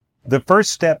The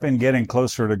first step in getting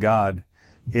closer to God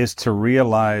is to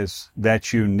realize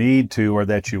that you need to or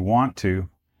that you want to.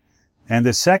 And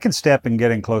the second step in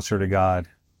getting closer to God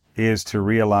is to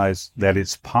realize that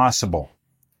it's possible.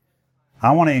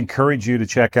 I want to encourage you to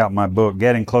check out my book,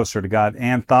 Getting Closer to God,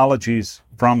 Anthologies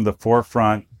from the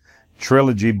Forefront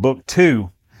Trilogy, Book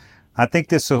 2. I think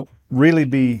this will really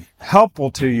be helpful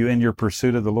to you in your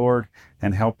pursuit of the Lord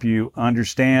and help you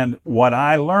understand what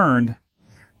I learned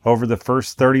over the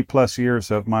first 30 plus years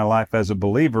of my life as a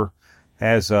believer,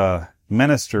 as a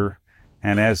minister,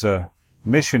 and as a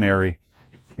missionary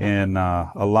in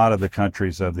a lot of the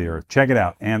countries of the earth. Check it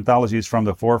out. Anthologies from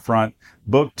the Forefront,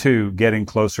 Book 2, Getting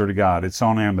Closer to God. It's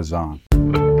on Amazon.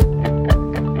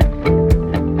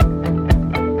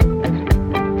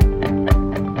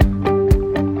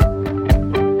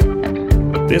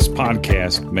 This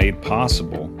podcast made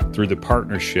possible through the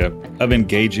partnership of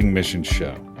Engaging Missions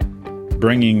Show,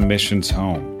 bringing missions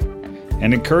home,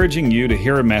 and encouraging you to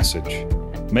hear a message,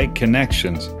 make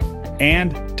connections,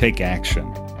 and take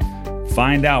action.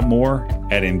 Find out more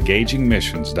at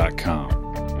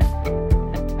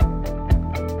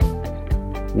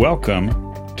engagingmissions.com.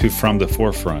 Welcome to From the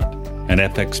Forefront, an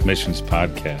FX Missions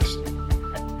podcast.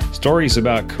 Stories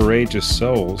about courageous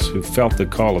souls who felt the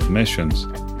call of missions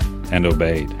and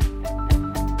obeyed.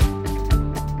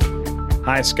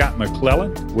 Hi, Scott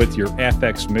McClellan with your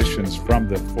FX Missions From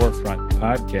the Forefront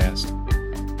podcast.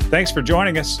 Thanks for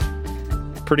joining us.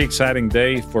 Pretty exciting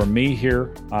day for me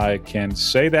here. I can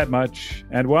say that much.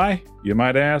 And why, you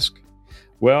might ask?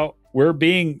 Well, we're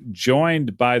being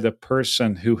joined by the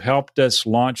person who helped us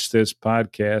launch this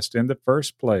podcast in the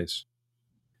first place,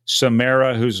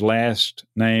 Samara, whose last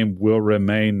name will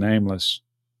remain nameless.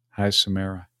 Hi,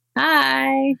 Samara.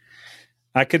 Hi.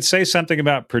 I could say something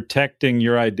about protecting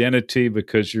your identity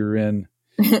because you're in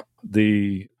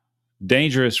the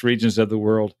dangerous regions of the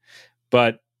world,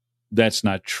 but that's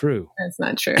not true. That's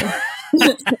not true.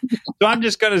 So I'm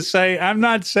just going to say, I'm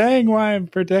not saying why I'm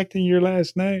protecting your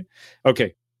last name.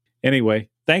 Okay. Anyway,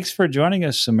 thanks for joining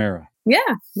us, Samara. Yeah,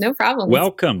 no problem.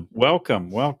 Welcome.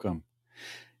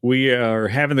 We are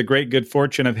having the great good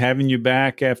fortune of having you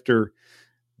back after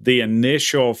the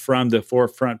initial From the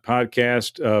Forefront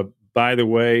podcast. By the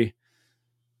way,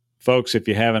 folks, if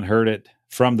you haven't heard it,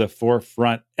 From the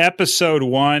Forefront, episode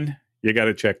 1, you got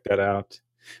to check that out.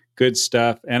 Good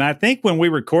stuff. And I think when we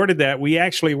recorded that, we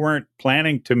actually weren't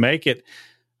planning to make it,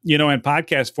 in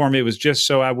podcast form. It was just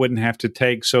so I wouldn't have to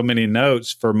take so many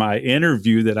notes for my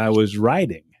interview that I was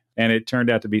writing. And it turned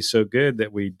out to be so good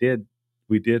that we did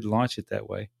launch it that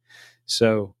way.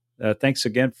 So thanks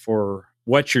again for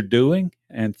what you're doing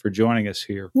and for joining us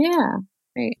here. Yeah,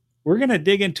 great. We're going to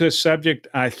dig into a subject,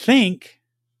 I think,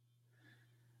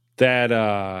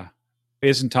 that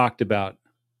isn't talked about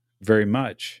very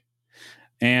much.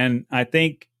 And I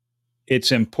think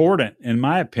it's important, in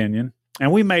my opinion,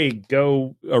 and we may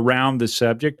go around the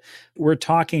subject. We're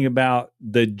talking about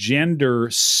the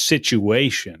gender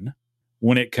situation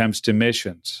when it comes to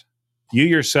missions. You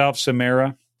yourself,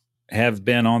 Samara, have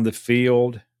been on the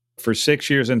field for 6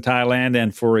 years in Thailand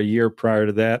and for a year prior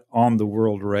to that on the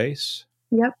world race.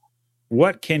 Yep.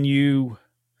 What can you,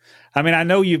 I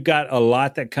know you've got a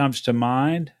lot that comes to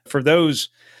mind. For those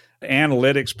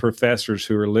analytics professors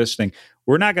who are listening,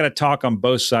 we're not going to talk on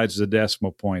both sides of the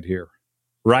decimal point here,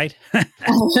 right?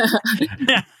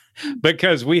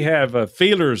 Because we have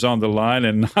feelers on the line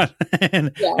and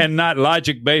not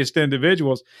logic-based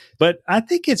individuals. But I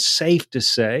think it's safe to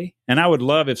say, and I would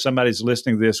love if somebody's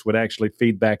listening to this would actually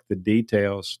feed back the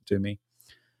details to me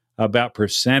about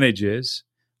percentages,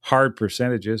 hard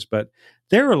percentages, but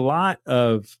there are a lot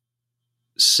of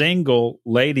single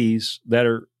ladies that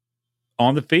are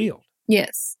on the field.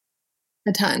 Yes,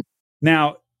 a ton.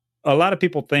 Now, a lot of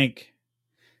people think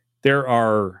there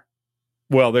are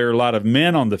a lot of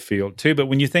men on the field too, but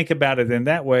when you think about it in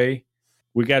that way,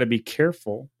 we got to be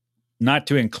careful not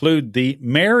to include the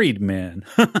married men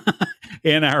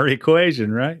in our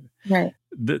equation, right? Right.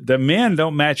 The men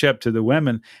don't match up to the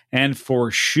women, and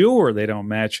for sure they don't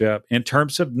match up in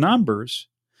terms of numbers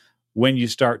when you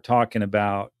start talking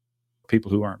about people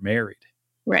who aren't married.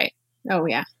 Right. Oh,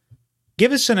 yeah.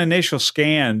 Give us an initial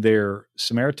scan there,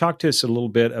 Samara. Talk to us a little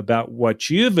bit about what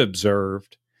you've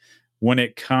observed when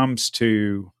it comes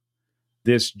to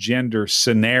this gender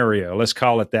scenario. Let's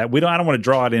call it that. I don't want to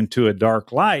draw it into a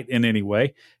dark light in any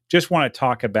way. Just want to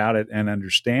talk about it and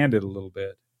understand it a little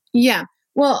bit. Yeah.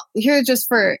 Well, here just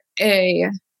for a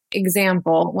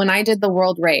example, when I did the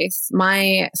world race,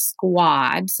 my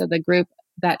squad, so the group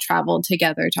that traveled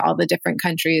together to all the different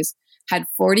countries, had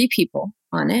 40 people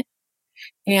on it.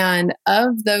 And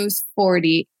of those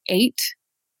 48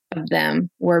 of them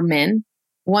were men,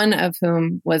 one of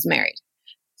whom was married.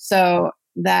 So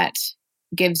that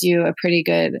gives you a pretty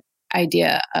good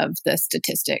idea of the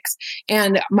statistics.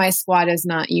 And my squad is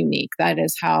not unique.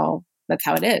 That's how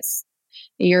it is.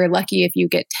 You're lucky if you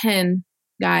get 10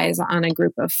 guys on a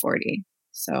group of 40.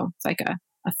 So it's like a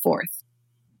fourth.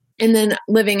 And then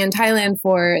living in Thailand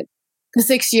for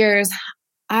 6 years,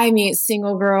 I meet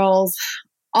single girls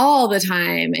all the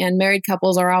time, and married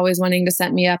couples are always wanting to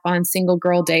set me up on single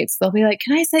girl dates. They'll be like,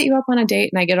 "Can I set you up on a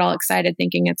date?" And I get all excited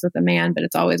thinking it's with a man, but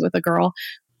it's always with a girl.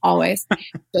 Always.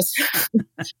 Just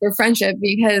for friendship,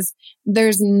 because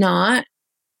there's not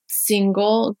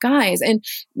single guys. And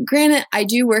granted, I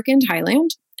do work in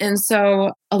Thailand. And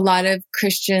so a lot of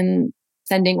Christian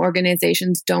sending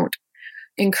organizations don't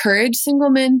encourage single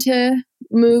men to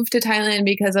move to Thailand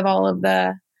because of all of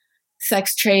the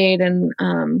sex trade and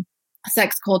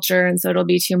sex culture. And so it'll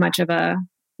be too much of a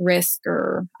risk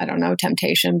or, I don't know,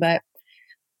 temptation. But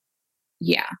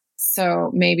yeah, so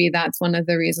maybe that's one of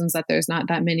the reasons that there's not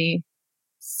that many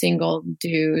single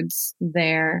dudes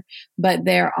there. But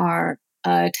there are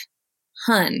a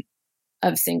ton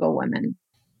of single women.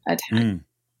 A ton.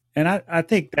 And I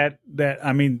think that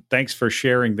I mean, thanks for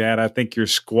sharing that. I think your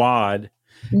squad,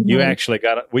 you actually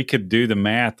we could do the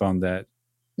math on that.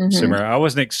 Samara, I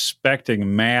wasn't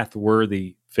expecting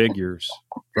math-worthy figures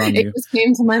from you. It just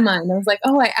came to my mind. I was like,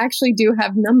 oh, I actually do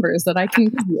have numbers that I can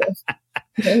give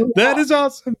you. That is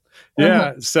awesome.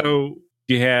 Yeah. So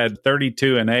you had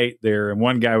 32 and 8 there, and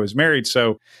one guy was married.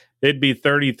 So it'd be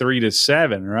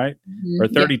 33-7, right? Or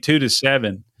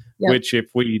 32-7, which if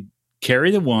we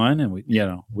carry the one, and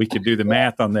we could do the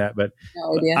math on that, but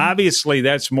obviously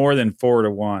that's more than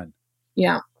 4-1.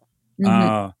 Yeah.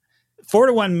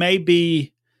 4-1 may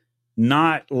be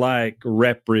not like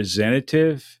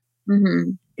representative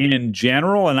in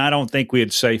general, and I don't think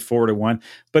we'd say 4-1,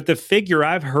 but the figure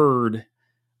I've heard,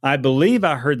 I believe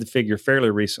I heard the figure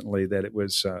fairly recently that it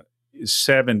was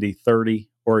 70-30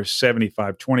 or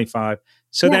 75-25.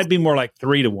 So that'd be more like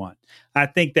 3-1. I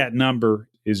think that number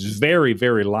is very,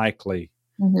 very likely.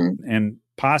 And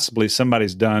possibly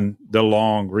somebody's done the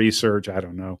long research. I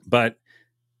don't know. But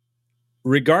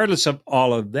regardless of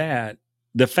all of that,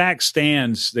 the fact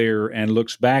stands there and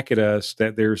looks back at us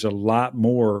that there's a lot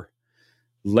more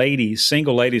ladies,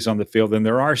 single ladies on the field than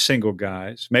there are single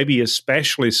guys, maybe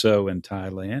especially so in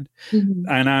Thailand.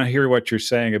 And I hear what you're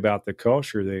saying about the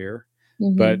culture there.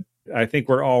 But I think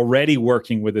we're already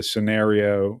working with a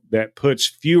scenario that puts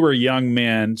fewer young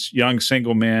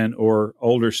single men or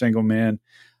older single men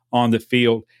on the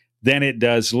field than it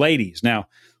does ladies. Now,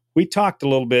 we talked a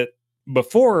little bit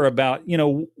before about,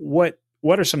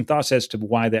 what are some thoughts as to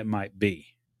why that might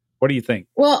be? What do you think?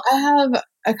 Well, I have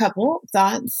a couple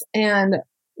thoughts, and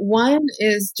one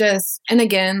is just, and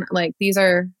again, like these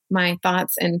are my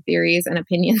thoughts and theories and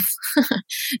opinions,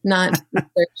 not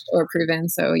researched or proven.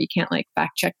 So you can't like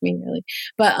fact check me really.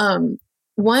 But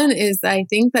one is I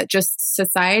think that just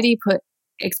society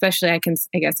especially I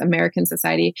guess American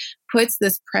society puts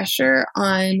this pressure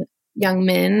on young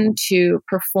men to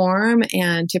perform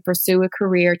and to pursue a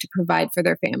career to provide for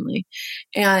their family.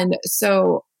 And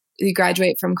so you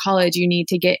graduate from college, you need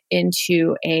to get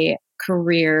into a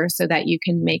career so that you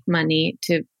can make money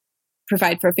to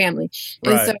provide for a family.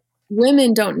 And so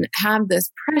women don't have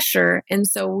this pressure. And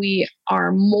so we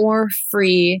are more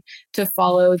free to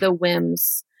follow the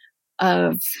whims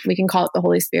of, we can call it the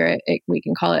Holy Spirit. We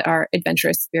can call it our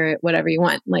adventurous spirit, whatever you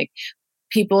want. Like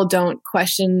people don't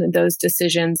question those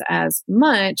decisions as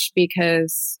much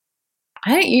because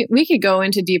we could go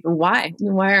into deeper why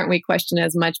aren't we questioned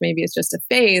as much? Maybe it's just a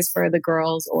phase for the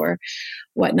girls or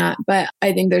whatnot. But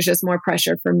I think there's just more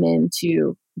pressure for men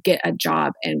to get a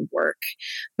job and work.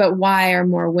 But why are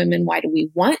more women? Why do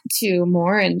we want to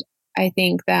more? And I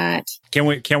think that can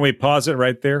we pause it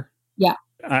right there? Yeah,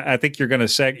 I think you're going to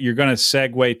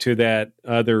segue to that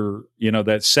other,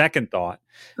 that second thought.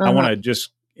 I want to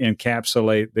just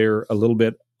encapsulate there a little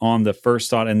bit on the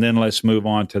first thought, and then let's move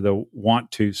on to the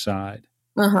want to side.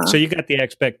 So you got the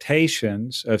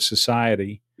expectations of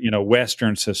society,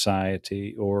 Western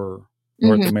society or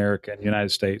North American, United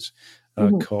States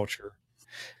culture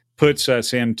puts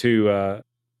us into a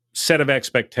set of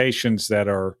expectations that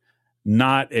are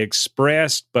not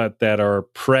expressed, but that are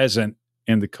present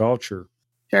in the culture.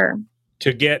 Sure.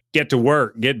 To get to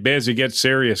work, get busy, get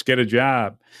serious, get a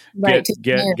job,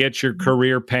 get your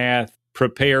career path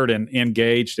prepared and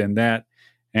engaged in that,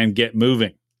 and get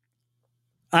moving.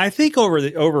 I think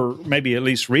over maybe at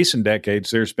least recent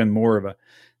decades, there's been more of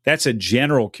that's a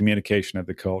general communication of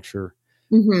the culture,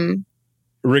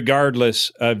 regardless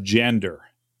of gender.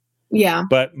 Yeah.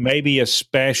 But maybe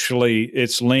especially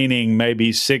it's leaning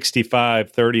maybe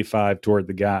 65-35 toward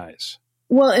the guys.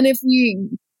 Well, and if we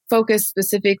focus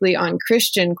specifically on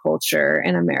Christian culture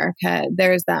in America,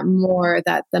 there's that more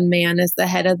that the man is the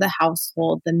head of the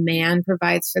household, the man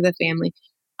provides for the family,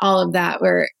 all of that,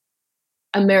 where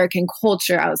American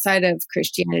culture outside of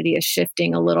Christianity is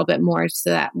shifting a little bit more so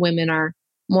that women are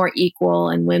more equal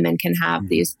and women can have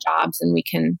these jobs and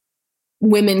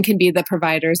women can be the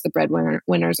providers, the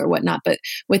breadwinners or whatnot. But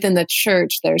within the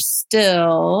church, there's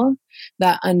still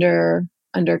that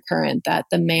undercurrent that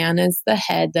the man is the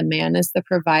head, the man is the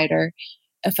provider.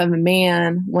 If a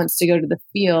man wants to go to the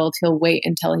field, he'll wait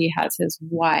until he has his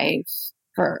wife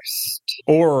first.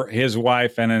 Or his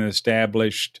wife and an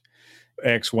established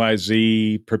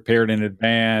XYZ prepared in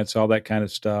advance, all that kind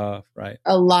of stuff, right?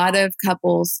 A lot of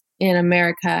couples in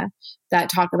America that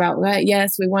talk about, well,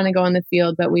 yes, we want to go in the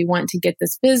field, but we want to get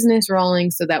this business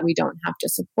rolling so that we don't have to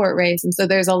support race. And so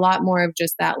there's a lot more of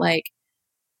just that, like,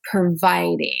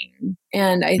 providing.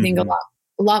 And I think a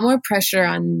lot more pressure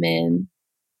on men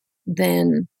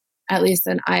than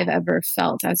I've ever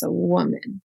felt as a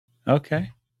woman.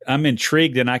 Okay. I'm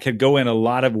intrigued, and I could go in a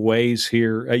lot of ways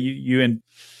here.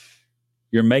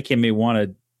 You're making me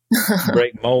want to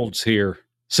break molds here.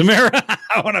 Samara,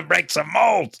 I want to break some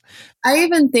molds. I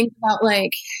even think about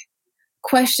like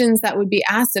questions that would be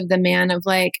asked of the man of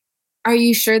like, are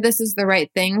you sure this is the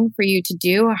right thing for you to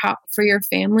do for your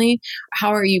family?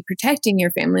 How are you protecting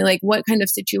your family? Like, what kind of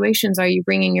situations are you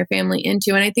bringing your family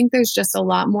into? And I think there's just a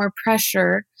lot more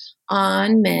pressure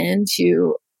on men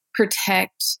to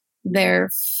protect their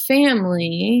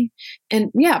family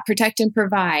and protect and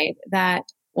provide that.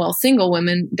 Well, single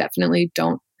women definitely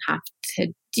don't have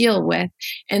to deal with.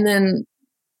 And then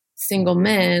single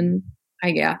men,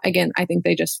 I think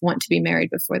they just want to be married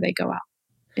before they go out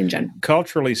in general.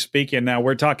 Culturally speaking, now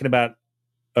we're talking about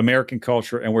American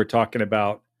culture and we're talking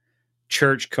about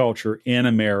church culture in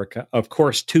America. Of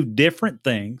course, two different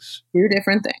things.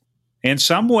 In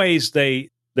some ways,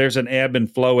 there's an ebb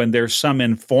and flow, and there's some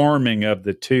informing of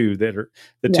the two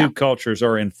two cultures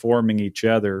are informing each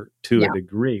other to a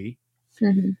degree.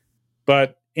 Mm-hmm.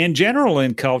 But in general,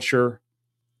 in culture,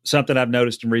 something I've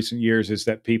noticed in recent years is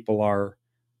that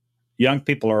young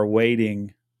people are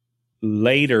waiting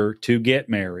later to get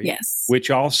married. Yes.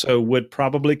 Which also would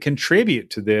probably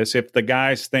contribute to this. If the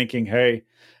guy's thinking, hey,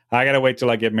 I got to wait till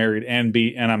I get married and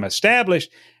I'm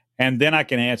established, and then I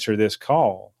can answer this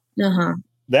call. Uh-huh.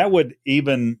 That would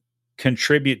even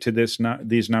contribute to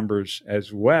these numbers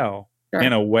as well,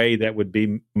 in a way that would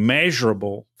be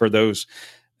measurable for those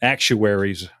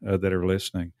actuaries that are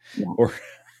listening, or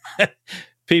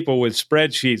people with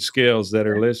spreadsheet skills that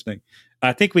are listening.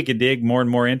 I think we could dig more and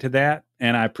more into that,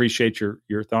 and I appreciate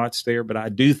your thoughts there. But I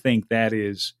do think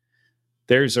those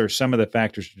are some of the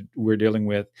factors we're dealing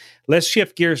with. Let's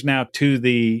shift gears now to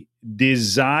the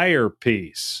desire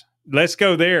piece. Let's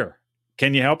go there.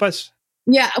 Can you help us?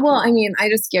 Yeah, well, I mean, I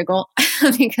just giggle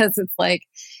because it's like,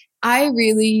 I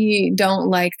really don't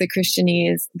like the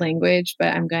Christianese language, but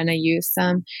I'm going to use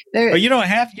some. You don't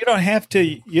have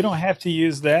to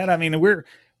use that. I mean,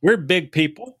 we're big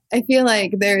people. I feel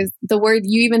like there's the word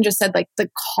you even just said, like the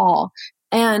call.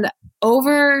 And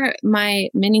over my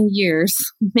many years,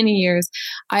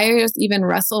 I just even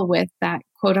wrestle with that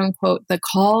quote unquote, the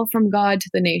call from God to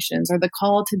the nations or the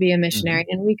call to be a missionary.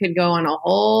 Mm-hmm. And we could go on a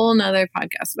whole nother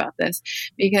podcast about this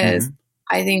because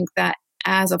I think that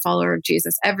as a follower of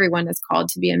Jesus, everyone is called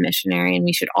to be a missionary, and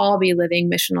we should all be living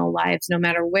missional lives no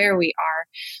matter where we are.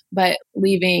 But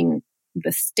leaving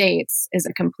the States is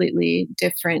a completely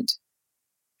different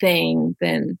thing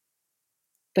than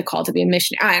the call to be a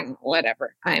missionary.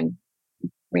 I'm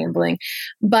rambling,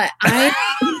 but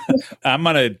I'm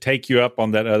going to take you up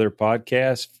on that other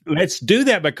podcast. Let's do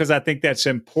that because I think that's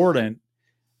important.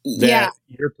 That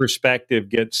your perspective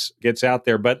gets out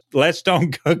there. But let's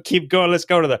keep going. Let's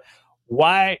go to the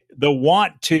why, the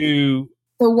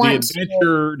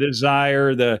adventure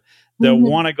desire, the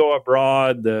want to go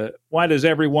abroad, why does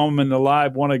every woman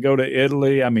alive want to go to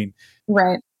Italy? I mean,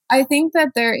 right. I think that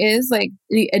there is like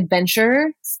the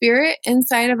adventure spirit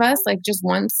inside of us, like just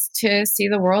wants to see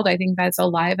the world. I think that's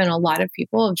alive in a lot of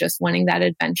people of just wanting that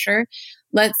adventure.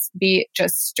 Let's be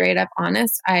just straight up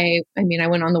honest. I mean, I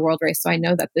went on the world race, so I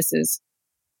know that this is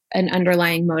an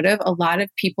underlying motive. A lot of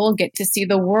people get to see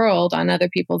the world on other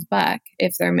people's back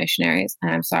if they're missionaries.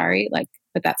 And I'm sorry,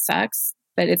 but that sucks.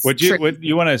 But it's would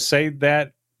you want to say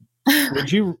that?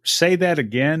 Would you say that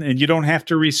again? And you don't have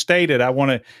to restate it. I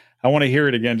want to hear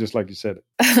it again, just like you said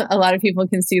it. A lot of people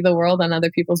can see the world on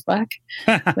other people's back,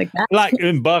 like that. Like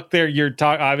in buck, there you're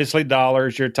talking obviously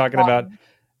dollars. You're talking about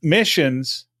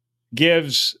missions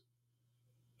gives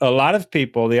a lot of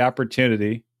people the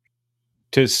opportunity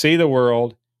to see the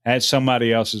world at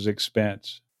somebody else's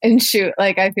expense. And shoot,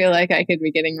 like I feel like I could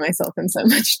be getting myself in so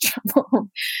much trouble.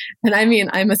 And I mean,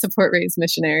 I'm a support race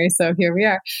missionary, so here we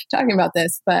are talking about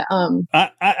this. But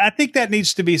I think that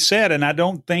needs to be said, and I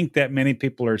don't think that many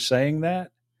people are saying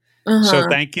that. So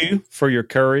thank you for your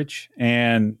courage,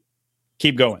 and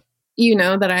keep going. You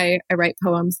know that I write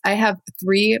poems. I have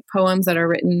 3 poems that are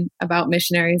written about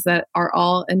missionaries that are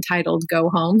all entitled Go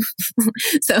Home.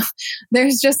 So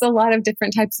there's just a lot of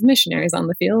different types of missionaries on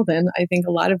the field, and I think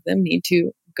a lot of them need to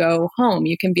go home.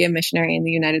 You can be a missionary in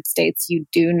the United States. You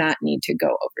do not need to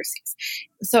go overseas.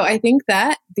 So I think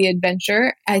that the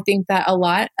adventure, I think that a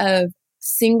lot of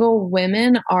single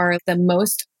women are the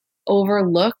most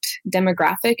overlooked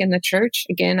demographic in the church.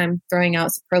 Again, I'm throwing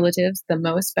out superlatives the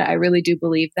most, but I really do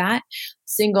believe that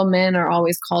single men are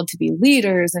always called to be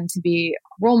leaders and to be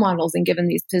role models and given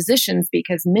these positions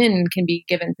because men can be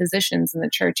given positions in the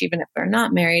church even if they're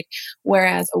not married.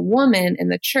 Whereas a woman in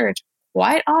the church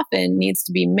quite often needs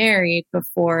to be married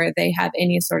before they have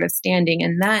any sort of standing.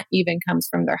 And that even comes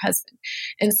from their husband.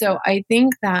 And so I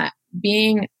think that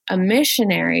being a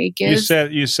missionary gives...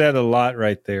 You said a lot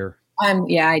right there.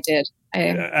 Yeah, I did.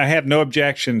 I have no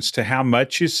objections to how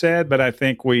much you said, but I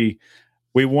think we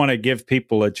want to give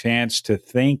people a chance to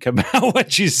think about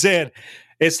what you said.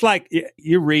 It's like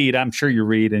you read, I'm sure you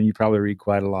read, and you probably read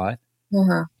quite a lot.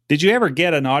 Uh-huh. Did you ever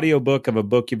get an audiobook of a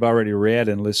book you've already read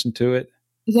and listen to it?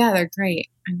 Yeah, they're great.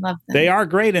 I love them. They are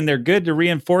great, and they're good to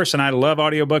reinforce, and I love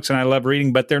audiobooks, and I love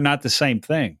reading, but they're not the same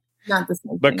thing. Not the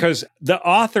same thing. Because the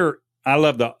author, I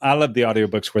love the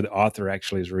audiobooks where the author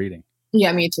actually is reading.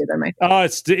 Yeah, me too. They're my favorite. Oh,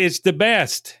 it's the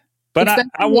best. But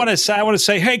I want to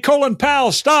say, hey, Colin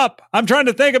Powell, stop! I'm trying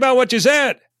to think about what you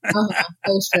said.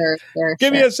 Oh, sure.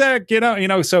 Give me a sec.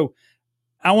 So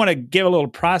I want to give a little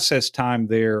process time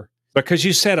there because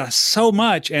you said so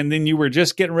much, and then you were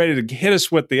just getting ready to hit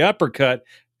us with the uppercut,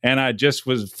 and I just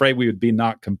was afraid we would be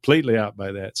knocked completely out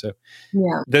by that. So,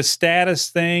 yeah, the status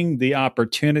thing, the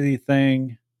opportunity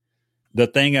thing, the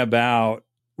thing about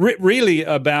really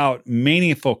about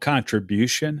meaningful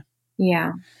contribution.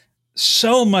 Yeah.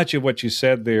 So much of what you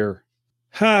said there,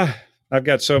 I've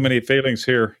got so many feelings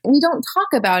here. We don't talk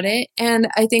about it. And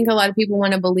I think a lot of people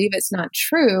want to believe it's not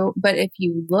true. But if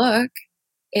you look,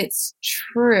 it's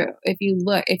true.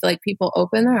 If like people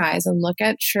open their eyes and look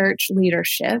at church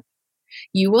leadership,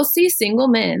 you will see single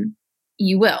men.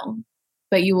 You will.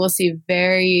 But you will see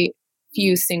very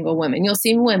few single women. You'll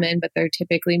see women, but they're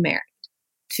typically married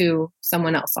to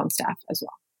someone else on staff as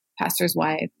well. Pastor's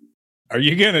wife. Are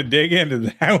you going to dig into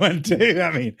that one too?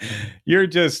 I mean,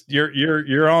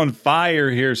 you're on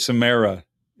fire here, Samara.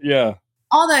 Yeah.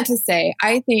 All that to say,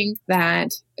 I think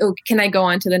that, can I go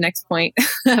on to the next point?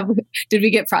 Did we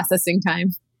get processing time?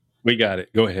 We got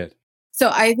it. Go ahead. So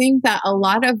I think that a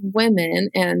lot of women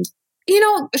and,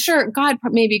 sure, God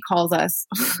maybe calls us.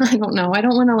 I don't know. I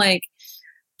don't want to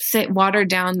water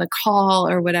down the call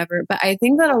or whatever. But I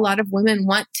think that a lot of women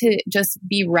want to just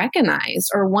be recognized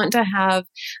or want to have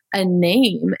a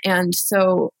name. And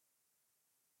so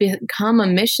become a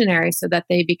missionary so that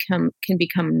they can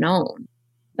become known.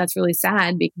 That's really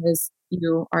sad because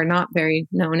you are not very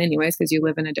known anyways because you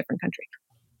live in a different country.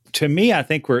 To me, I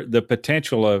think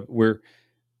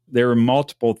there are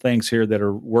multiple things here that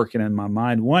are working in my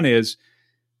mind. One is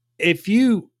if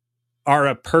you are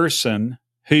a person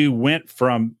who went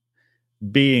from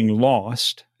being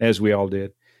lost, as we all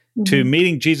did, to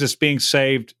meeting Jesus, being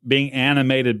saved, being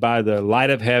animated by the light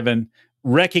of heaven,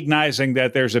 recognizing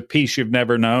that there's a peace you've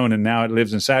never known and now it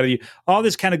lives inside of you, all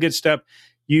this kind of good stuff,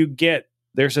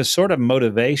 there's a sort of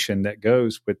motivation that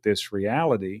goes with this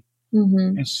reality,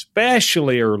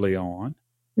 especially early on.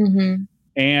 Mm-hmm.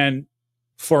 And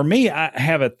for me, I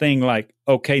have a thing like,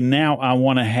 okay, now I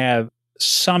want to have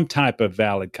some type of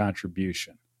valid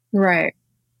contribution. Right.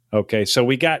 Okay, so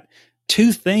we got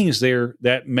two things there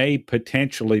that may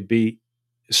potentially be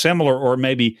similar or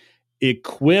maybe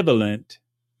equivalent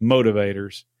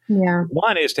motivators. Yeah.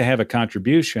 One is to have a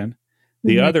contribution.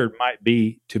 The other might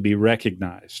be to be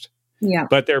recognized. Yeah.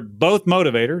 But they're both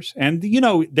motivators. And,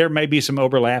 there may be some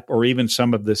overlap or even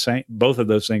some of the same, both of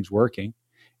those things working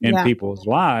in people's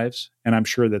lives. And I'm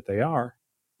sure that they are.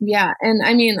 Yeah. And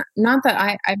I mean, not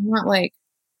that I'm not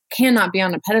cannot be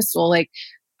on a pedestal.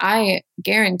 I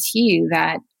guarantee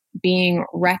that being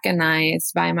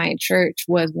recognized by my church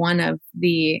was one of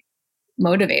the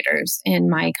motivators in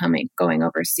my going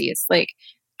overseas.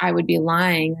 I would be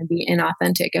lying and be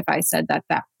inauthentic if I said that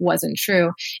wasn't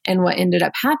true. And what ended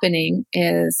up happening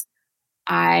is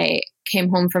I came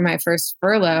home from my first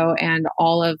furlough and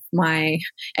all of my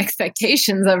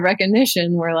expectations of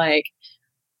recognition were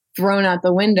thrown out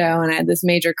the window and I had this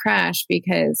major crash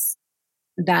because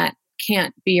that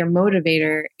can't be your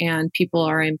motivator and people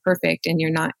are imperfect and you're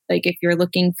not like, if you're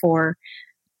looking for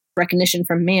recognition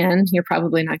from man, you're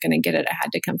probably not going to get it. It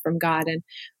had to come from God. And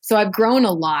so I've grown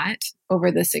a lot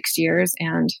over the 6 years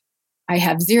and I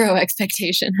have zero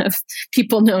expectation of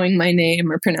people knowing my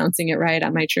name or pronouncing it right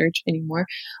at my church anymore.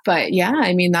 But yeah,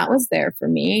 I mean, that was there for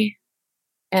me.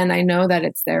 And I know that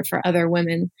it's there for other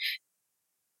women.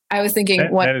 I was thinking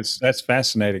that's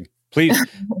fascinating.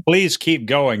 Please keep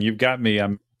going. You've got me.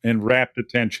 I'm in rapt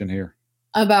attention here.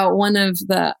 About one of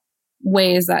the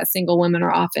ways that single women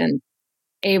are often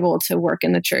able to work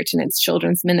in the church, and it's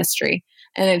children's ministry.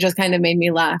 And it just kind of made me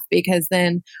laugh because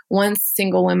then once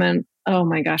single women, oh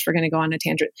my gosh, we're going to go on a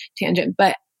tangent,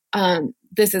 but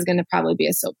this is going to probably be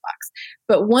a soapbox.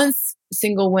 But once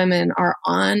single women are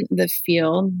on the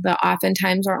field, they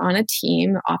oftentimes are on a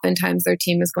team. Oftentimes their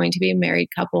team is going to be a married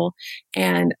couple.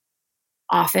 And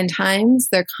oftentimes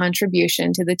their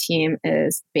contribution to the team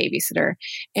is babysitter.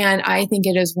 And I think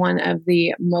it is one of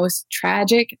the most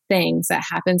tragic things that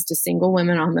happens to single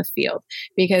women on the field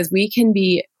because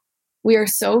we are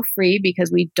so free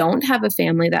because we don't have a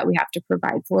family that we have to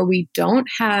provide for. We don't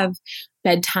have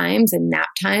bedtimes and nap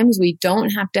times. We don't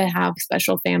have to have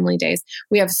special family days.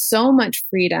 We have so much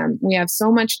freedom. We have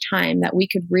so much time that we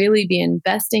could really be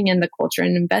investing in the culture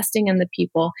and investing in the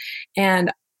people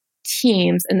and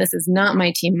teams. And this is not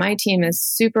my team. My team is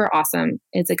super awesome.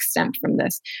 It's exempt from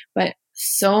this. But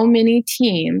so many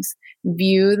teams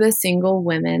view the single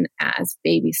women as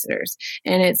babysitters.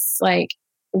 And it's like,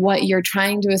 what you're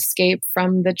trying to escape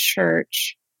from the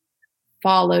church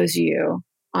follows you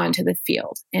onto the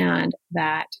field. And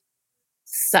that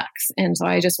sucks. And so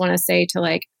I just want to say to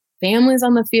like families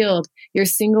on the field, your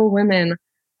single women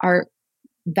are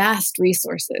vast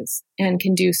resources and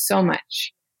can do so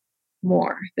much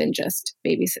more than just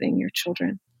babysitting your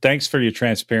children. Thanks for your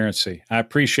transparency. I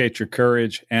appreciate your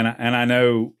courage. And I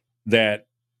know that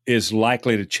is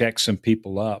likely to check some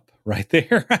people up right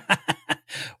there,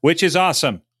 which is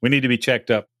awesome. We need to be checked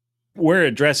up. We're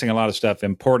addressing a lot of stuff,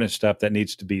 important stuff that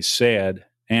needs to be said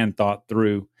and thought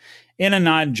through in a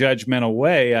non-judgmental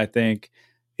way. I think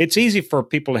it's easy for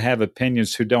people to have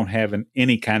opinions who don't have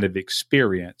any kind of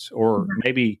experience, or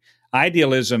maybe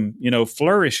idealism,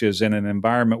 flourishes in an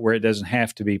environment where it doesn't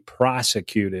have to be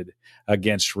prosecuted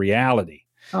against reality.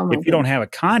 If you don't have a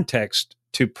context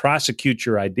to prosecute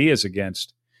your ideas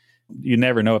against, you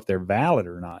never know if they're valid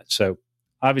or not. So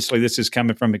obviously this is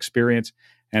coming from experience,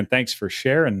 and thanks for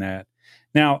sharing that.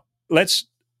 Now, let's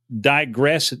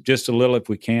digress just a little if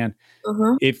we can.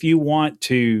 If you want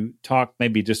to talk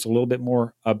maybe just a little bit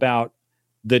more about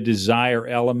the desire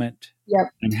element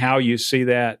and how you see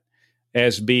that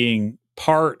as being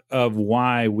part of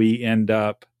why we end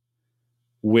up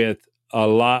with a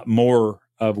lot more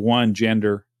of one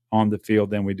gender on the field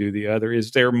than we do the other.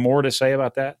 Is there more to say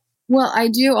about that? Well, I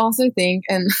do also think,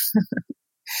 and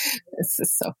this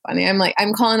is so funny.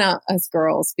 I'm calling out us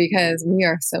girls because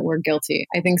we're guilty.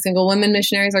 I think single women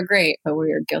missionaries are great, but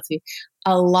we are guilty.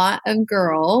 A lot of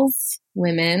girls,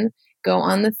 women, go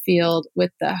on the field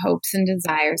with the hopes and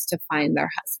desires to find their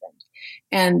husband.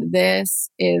 And this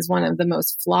is one of the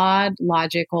most flawed,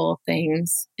 logical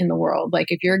things in the world. Like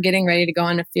if you're getting ready to go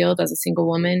on a field as a single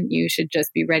woman, you should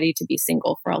just be ready to be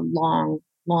single for a long,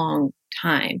 long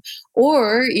time,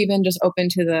 or even just open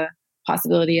to the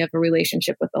possibility of a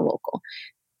relationship with a local.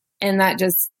 And that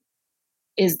just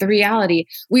is the reality.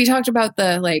 We talked about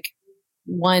the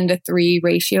 1-to-3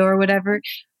 ratio or whatever.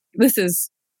 This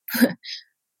is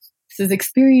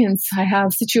experience. I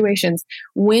have situations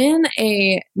when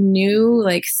a new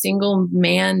single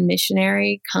man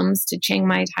missionary comes to Chiang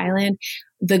Mai, Thailand,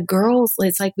 the girls,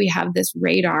 it's like we have this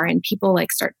radar and people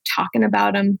start talking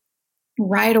about him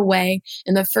right away.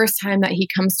 And the first time that he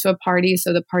comes to a party,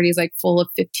 so the party's full of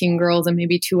 15 girls and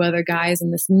maybe 2 other guys,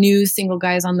 and this new single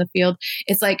guy's on the field,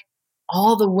 it's like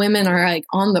all the women are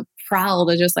on the prowl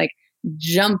to just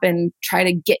jump and try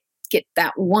to get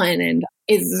that one. And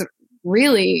it's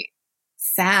really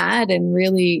sad and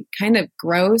really kind of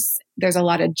gross. There's a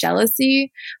lot of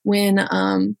jealousy when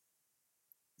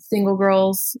single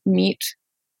girls meet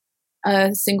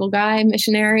a single guy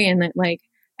missionary, and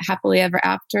happily ever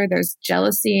after, there's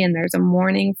jealousy and there's a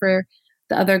mourning for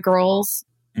the other girls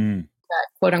that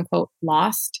quote unquote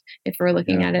lost, if we're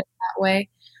looking at it that way.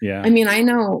 Yeah. I mean, I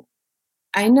know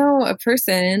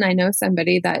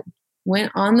somebody that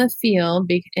went on the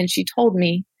field and she told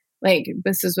me,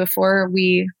 this is before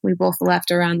we both left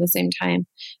around the same time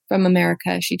from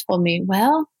America. She told me,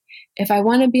 well, if I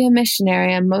want to be a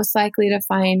missionary, I'm most likely to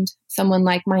find someone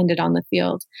like-minded on the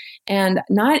field. And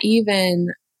not even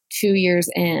 2 years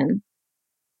in,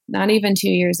 not even 2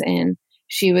 years in,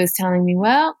 she was telling me,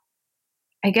 well,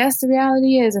 I guess the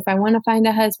reality is if I want to find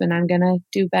a husband, I'm going to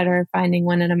do better finding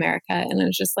one in America. And it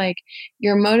was just like,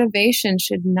 your motivation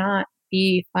should not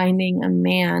be finding a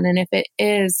man. And if it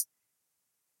is,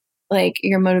 like,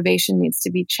 your motivation needs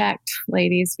to be checked,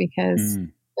 ladies, because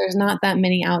there's not that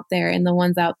many out there. And the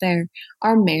ones out there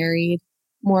are married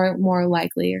more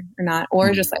likely or not,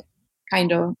 or just like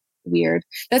kind of weird.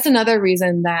 That's another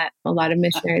reason that a lot of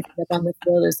missionaries end up on the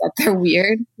field is that they're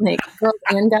weird, like girls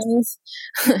and guys.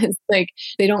 It's like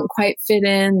they don't quite fit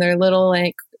in. They're a little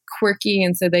like quirky,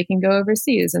 and so they can go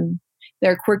overseas, and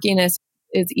their quirkiness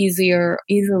is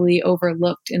easily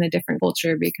overlooked in a different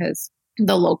culture because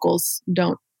the locals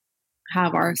don't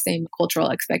have our same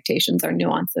cultural expectations or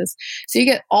nuances. So you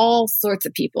get all sorts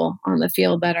of people on the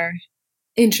field that are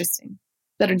interesting,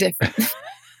 that are different.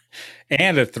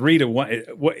 And a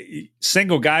 3-to-1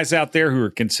 single guys out there who are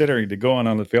considering to go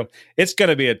on the field. It's going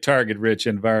to be a target-rich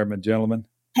environment, gentlemen.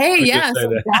 Hey, yeah, so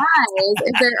guys,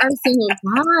 if there are single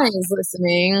guys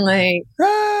listening, like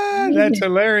that's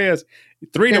hilarious.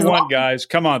 3-to-1 guys,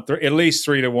 come on, at least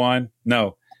 3-to-1.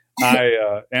 No,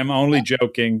 I am only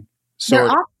joking. They're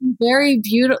often very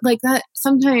beautiful, like that.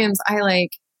 Sometimes I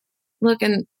like look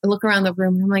around the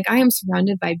room, and I'm like, I am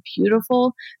surrounded by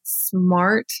beautiful,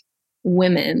 smart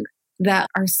women that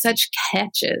are such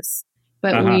catches,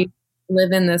 but we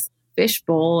live in this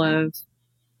fishbowl of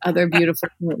other beautiful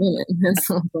women. And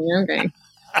so I'm like,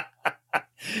 okay.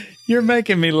 You're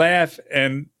making me laugh,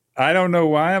 and I don't know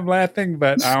why I'm laughing,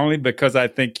 but only because I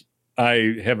think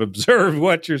I have observed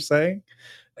what you're saying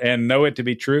and know it to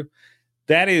be true.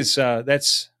 That is,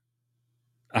 that's,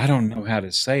 I don't know how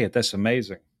to say it. That's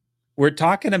amazing. We're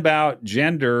talking about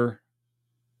gender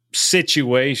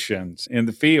situations in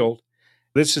the field.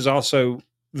 This is also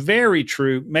very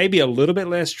true, maybe a little bit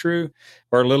less true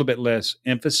or a little bit less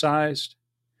emphasized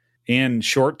in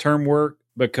short-term work,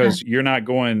 because you're not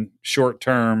going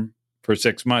short-term for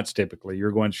 6 months typically.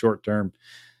 You're going short-term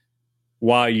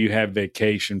while you have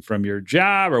vacation from your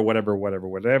job or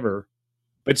whatever.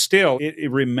 But still, it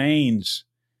remains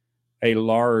a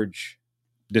large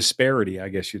disparity, I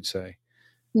guess you'd say,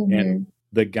 in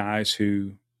the guys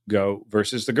who go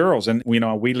versus the girls. And,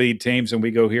 we lead teams and we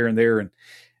go here and there, and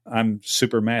I'm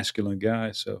super masculine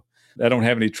guy, so I don't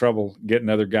have any trouble getting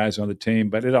other guys on the team,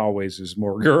 but it always is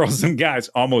more girls than guys,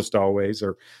 almost always.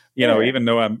 Or, even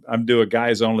though I'm do a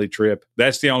guys only trip,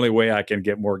 that's the only way I can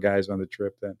get more guys on the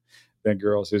trip than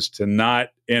girls, is to not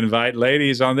invite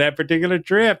ladies on that particular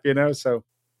trip, so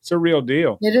it's a real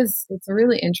deal. It is. It's a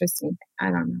really interesting thing.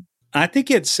 I don't know. I think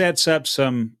it sets up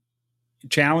some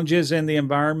challenges in the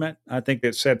environment. I think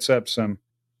it sets up some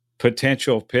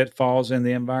potential pitfalls in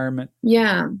the environment.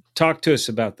 Yeah. Talk to us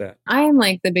about that. I am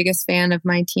like the biggest fan of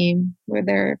my team, where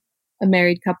they're a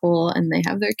married couple and they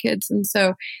have their kids. And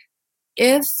so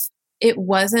if it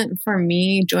wasn't for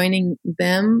me joining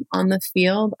them on the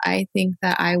field, I think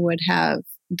that I would have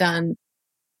done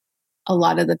a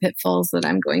lot of the pitfalls that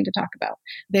I'm going to talk about.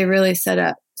 They really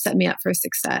set me up for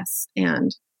success.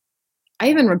 And I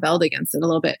even rebelled against it a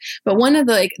little bit. But one of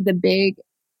the big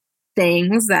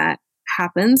things that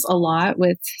happens a lot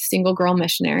with single girl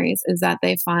missionaries is that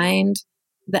they find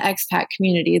the expat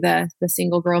community, the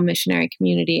single girl missionary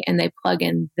community, and they plug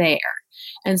in there.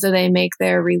 And so they make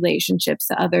their relationships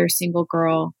to other single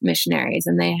girl missionaries,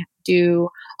 and they do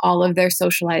all of their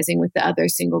socializing with the other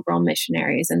single girl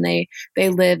missionaries, and they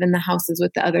live in the houses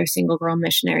with the other single girl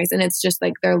missionaries. And it's just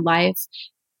like their life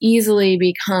easily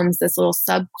becomes this little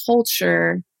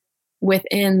subculture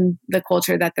within the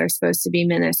culture that they're supposed to be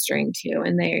ministering to.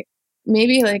 And they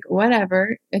maybe like,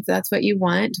 whatever, if that's what you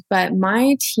want. But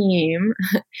my team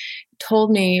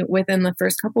told me within the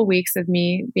first couple of weeks of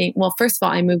me being, well, first of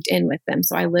all, I moved in with them.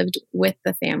 So I lived with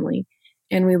the family,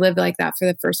 and we lived like that for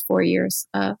the first 4 years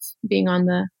of being on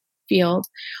the field.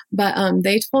 But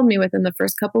they told me within the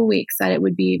first couple of weeks that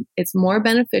it's more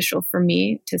beneficial for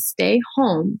me to stay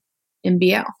home and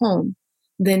be at home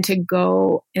than to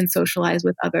go and socialize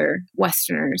with other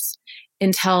Westerners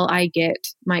until I get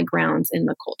my grounds in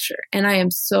the culture. And I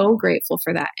am so grateful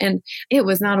for that. And it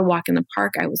was not a walk in the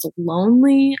park. I was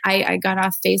lonely. I got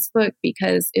off Facebook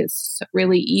because it's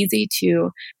really easy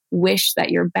to wish that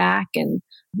you're back and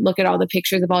look at all the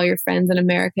pictures of all your friends in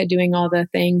America doing all the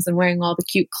things and wearing all the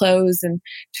cute clothes, and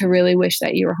to really wish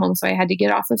that you were home. So I had to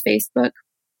get off of Facebook.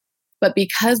 But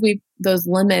because those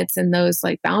limits and those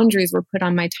like boundaries were put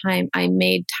on my time, I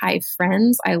made Thai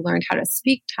friends. I learned how to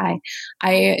speak Thai.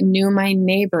 I knew my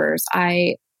neighbors.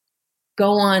 I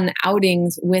go on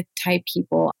outings with Thai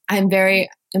people. I'm very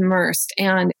immersed,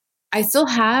 and I still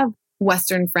have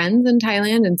Western friends in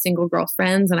Thailand and single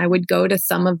girlfriends. And I would go to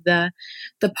some of the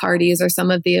parties or some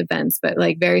of the events, but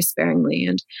like very sparingly.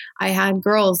 And I had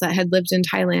girls that had lived in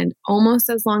Thailand almost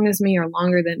as long as me or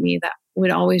longer than me that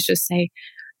would always just say,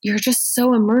 you're just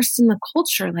so immersed in the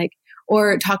culture, like,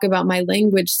 or talk about my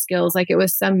language skills like it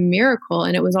was some miracle.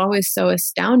 And it was always so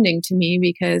astounding to me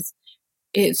because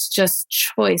it's just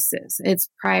choices, it's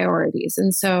priorities.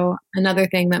 And so another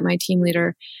thing that my team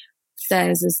leader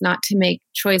says is not to make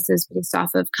choices based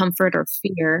off of comfort or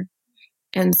fear.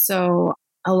 And so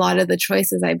a lot of the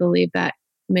choices I believe that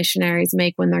missionaries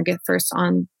make when they get first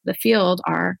on the field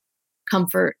are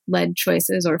comfort-led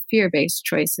choices or fear-based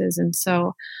choices. And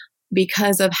so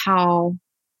because of how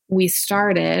we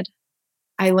started,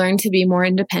 I learned to be more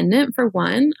independent for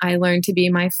one. I learned to be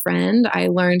my friend. I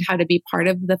learned how to be part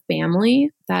of the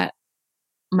family that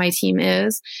my team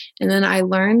is. And then I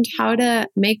learned how to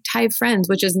make Thai friends,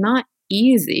 which is not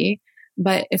easy.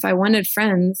 But if I wanted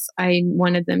friends, I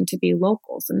wanted them to be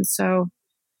locals. And so,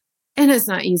 and it's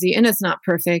not easy and it's not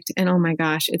perfect. And oh my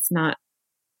gosh, it's not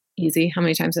easy. How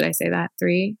many times did I say that?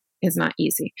 3? It's not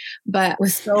easy, but it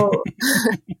was so,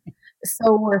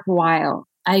 so worthwhile.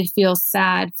 I feel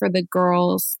sad for the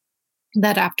girls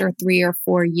that after 3 or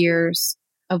 4 years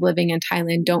of living in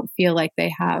Thailand don't feel like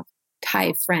they have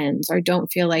Thai friends or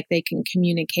don't feel like they can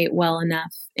communicate well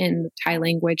enough in the Thai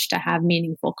language to have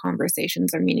meaningful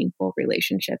conversations or meaningful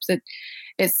relationships.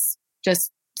 It's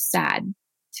just sad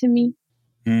to me.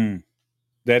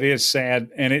 That is sad.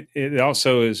 And it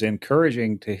also is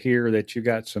encouraging to hear that you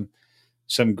got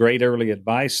some great early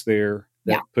advice there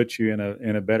that puts you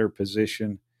in a better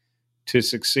position to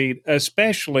succeed,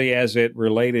 especially as it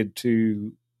related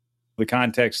to the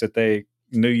context that they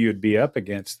knew you'd be up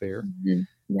against there. Mm-hmm.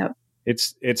 Yep.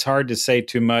 It's hard to say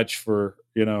too much for,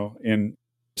 in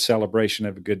celebration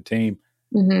of a good team.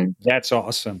 Mm-hmm. That's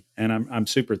awesome. And I'm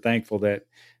super thankful that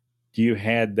you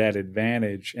had that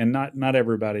advantage, and not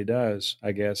everybody does,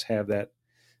 I guess, have that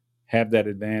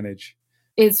advantage.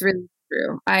 It's really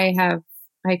true. I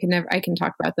can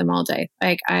talk about them all day.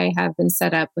 Like I have been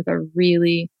set up with a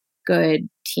really good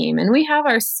team, and we have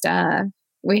our stuff.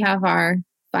 We have our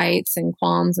fights and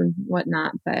qualms and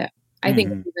whatnot, but I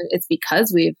think it's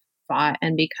because we've fought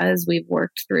and because we've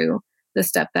worked through the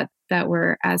stuff that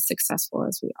we're as successful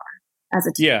as we are as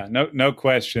a team. Yeah, no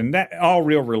question. That all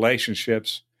real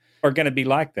relationships are going to be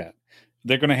like that.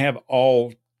 They're going to have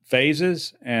all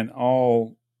phases and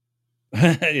all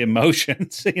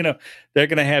emotions. They're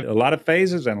going to have a lot of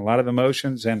phases and a lot of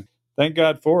emotions, and thank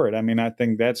God for it. I mean, I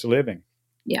think that's living.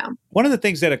 Yeah. One of the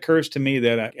things that occurs to me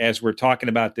that as we're talking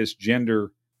about this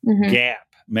gender gap,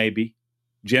 maybe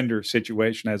gender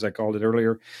situation, as I called it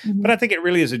earlier, but I think it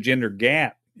really is a gender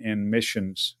gap in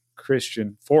missions,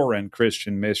 foreign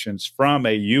Christian missions from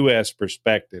a U.S.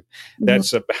 perspective.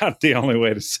 That's about the only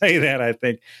way to say that, I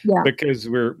think, because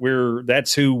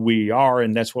that's who we are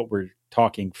and that's what we're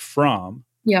talking from.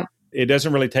 Yeah. It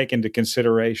doesn't really take into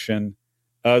consideration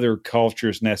other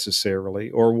cultures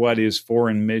necessarily, or what is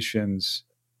foreign missions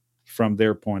from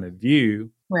their point of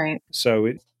view. Right. So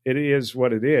it is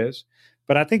what it is.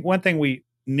 But I think one thing we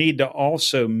need to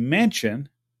also mention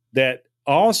that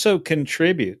also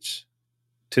contributes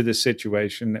to the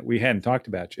situation that we hadn't talked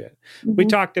about yet. We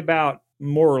talked about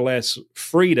more or less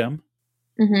freedom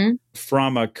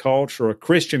from a culture, a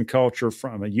Christian culture,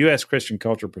 from a U.S. Christian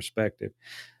culture perspective.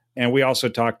 And we also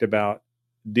talked about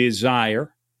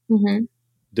desire,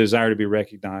 desire to be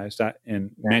recognized,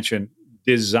 and mentioned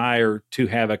desire to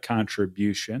have a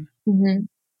contribution.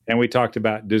 And we talked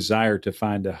about desire to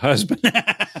find a husband.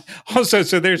 Also,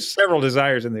 so there's several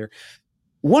desires in there.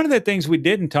 One of the things we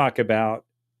didn't talk about,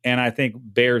 and I think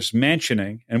bears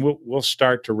mentioning, and we'll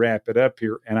start to wrap it up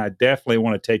here, and I definitely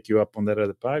want to take you up on that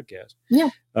other podcast,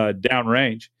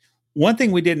 downrange. One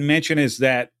thing we didn't mention is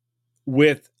that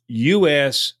with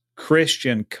U.S.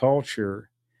 Christian culture,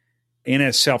 in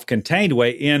a self-contained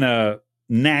way, in a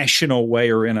national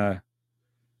way, or in a,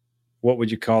 what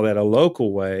would you call that, a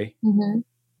local way,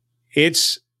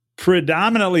 it's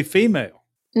predominantly female.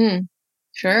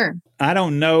 Sure. I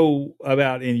don't know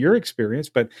about in your experience,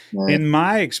 but in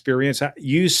my experience,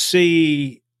 you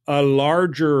see a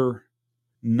larger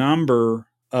number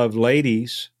of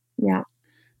ladies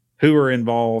who are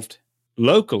involved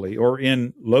locally or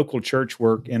in local church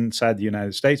work inside the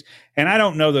United States. And I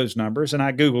don't know those numbers, and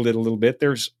I Googled it a little bit.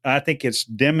 I think it's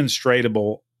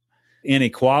demonstrable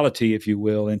inequality, if you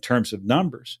will, in terms of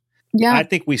numbers. Yeah. I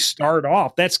think we start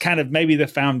off, that's kind of maybe the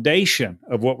foundation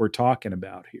of what we're talking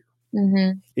about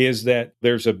here, is that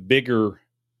there's a bigger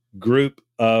group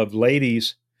of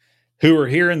ladies who are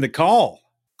hearing the call.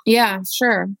 Yeah,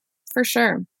 sure. For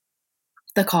sure.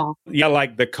 The call. Yeah,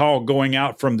 like the call going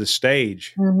out from the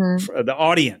stage, the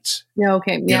audience. Yeah,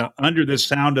 okay. Yeah. Under the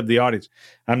sound of the audience.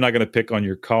 I'm not going to pick on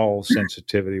your call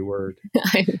sensitivity word.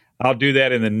 I'll do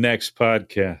that in the next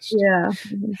podcast.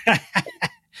 Yeah.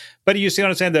 But you see what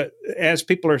I'm saying? That as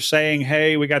people are saying,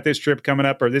 hey, we got this trip coming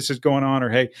up, or this is going on, or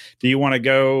hey, do you want to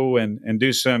go and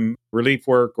do some relief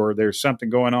work, or there's something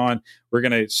going on? We're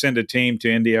going to send a team to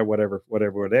India, whatever.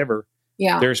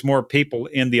 Yeah. There's more people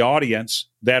in the audience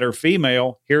that are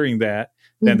female hearing that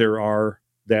than there are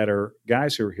that are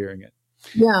guys who are hearing it.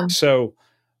 Yeah. So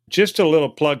just a little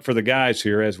plug for the guys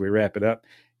here as we wrap it up.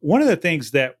 One of the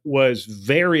things that was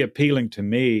very appealing to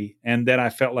me and that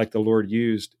I felt like the Lord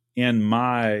used in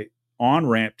my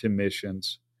on-ramp to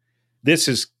missions, this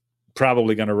is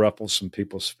probably going to ruffle some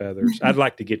people's feathers. I'd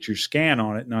like to get your scan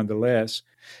on it nonetheless.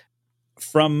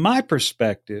 From my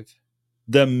perspective,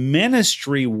 the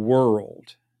ministry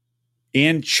world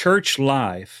in church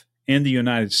life in the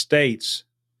United States,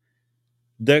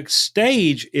 the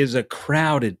stage is a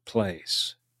crowded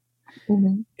place.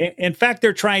 In fact,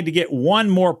 they're trying to get one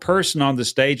more person on the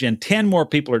stage and 10 more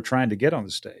people are trying to get on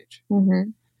the stage.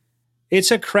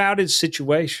 It's a crowded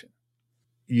situation.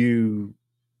 You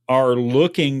are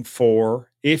looking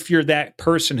for, if you're that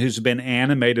person who's been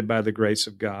animated by the grace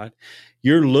of God,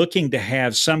 you're looking to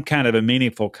have some kind of a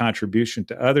meaningful contribution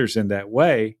to others in that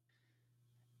way.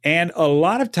 And a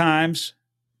lot of times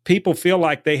people feel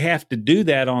like they have to do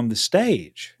that on the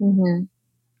stage.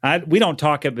 We don't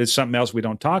talk about it's something else we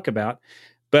don't talk about,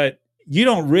 but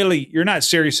you're not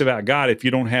serious about God if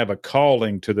you don't have a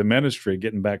calling to the ministry,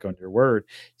 getting back on your word.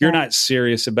 You're not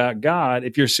serious about God.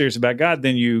 If you're serious about God,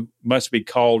 then you must be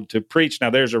called to preach.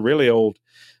 Now, there's a really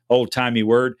old-timey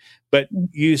word, but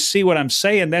you see what I'm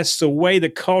saying? That's the way the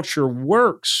culture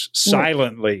works,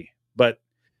 silently, but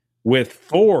with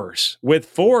force. With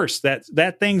force,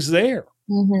 that thing's there.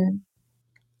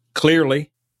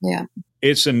 Clearly,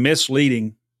 it's a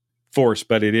misleading force,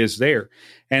 but it is there.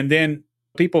 And then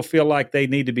people feel like they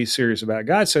need to be serious about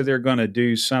God, so they're going to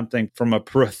do something from a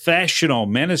professional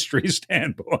ministry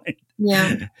standpoint.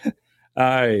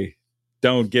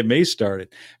 Don't get me started.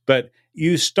 But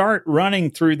you start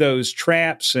running through those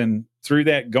traps and through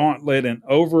that gauntlet and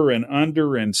over and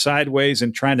under and sideways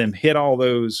and trying to hit all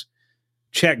those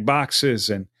check boxes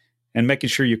and making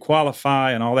sure you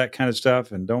qualify and all that kind of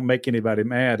stuff and don't make anybody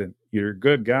mad and you're a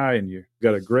good guy and you've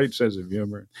got a great sense of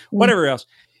humor, whatever else.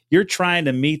 You're trying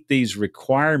to meet these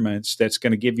requirements that's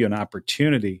going to give you an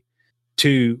opportunity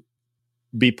to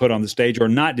be put on the stage or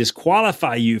not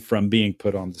disqualify you from being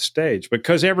put on the stage,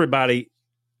 because everybody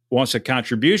wants a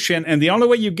contribution. And the only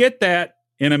way you get that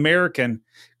in American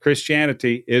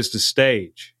Christianity is the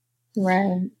stage.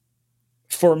 Right.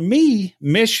 For me,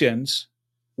 missions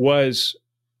was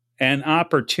an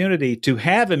opportunity to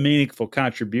have a meaningful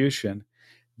contribution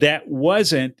that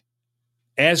wasn't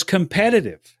as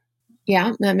competitive.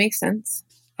 Yeah, that makes sense.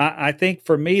 I think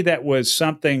for me, that was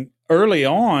something early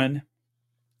on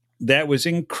that was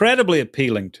incredibly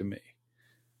appealing to me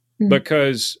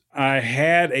because I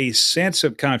had a sense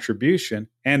of contribution.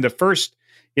 And the first,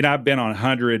 I've been on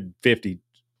 150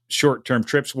 short-term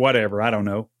trips, whatever, I don't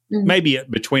know, maybe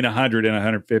between 100 and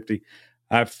 150.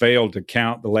 I've failed to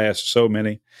count the last so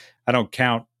many. I don't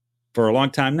count for a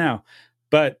long time now.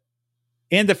 But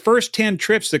in the first 10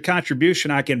 trips, the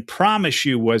contribution, I can promise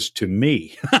you, was to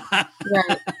me.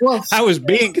 Right. Well, I was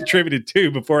being contributed to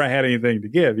before I had anything to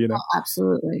give, Oh,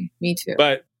 absolutely. Me too.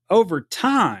 But over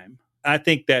time, I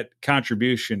think that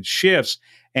contribution shifts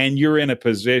and you're in a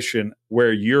position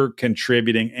where you're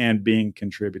contributing and being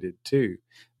contributed to.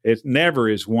 It never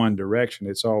is one direction.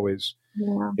 It's always,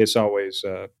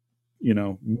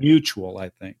 mutual, I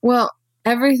think. Well,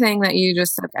 everything that you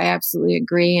just said, I absolutely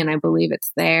agree. And I believe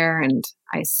it's there and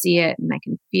I see it and I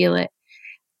can feel it.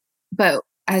 But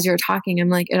as you're talking, I'm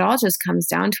like, it all just comes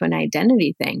down to an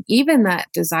identity thing. Even that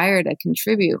desire to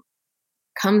contribute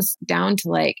comes down to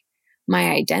like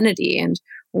my identity, and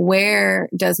where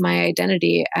does my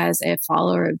identity as a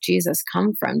follower of Jesus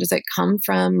come from? Does it come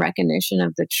from recognition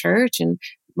of the church and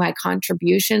my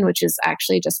contribution, which is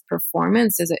actually just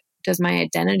performance? Does my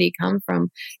identity come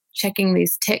from checking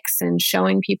these ticks and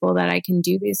showing people that I can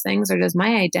do these things? Or does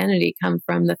my identity come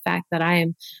from the fact that I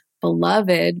am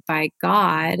beloved by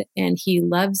God and He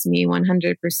loves me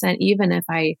 100%, even if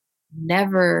I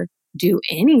never do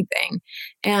anything?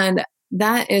 And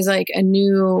that is like a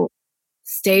new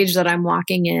stage that I'm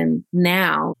walking in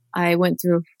now. I went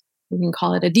through, we can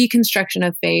call it a deconstruction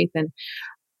of faith. And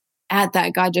at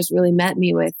that, God just really met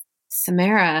me with,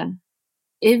 Samara,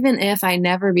 even if I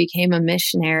never became a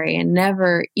missionary and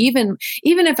even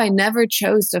if I never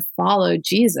chose to follow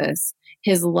Jesus,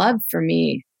 His love for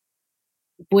me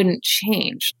wouldn't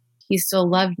change. He still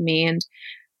loved me. And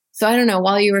so I don't know,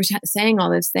 while you were saying all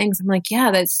those things, I'm like,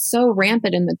 yeah, that's so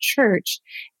rampant in the church.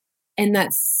 And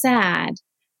that's sad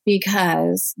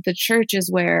because the church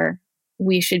is where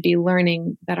we should be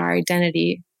learning that our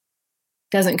identity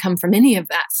doesn't come from any of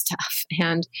that stuff.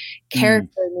 And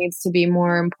character needs to be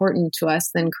more important to us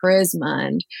than charisma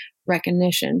and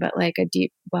recognition, but like a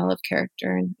deep well of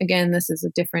character. And again, this is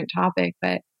a different topic,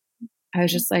 but I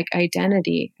was just like,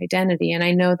 identity. And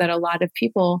I know that a lot of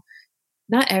people,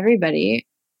 not everybody,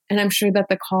 and I'm sure that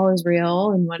the call is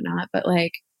real and whatnot, but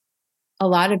like a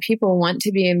lot of people want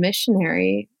to be a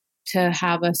missionary to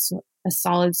have a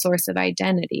solid source of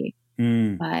identity,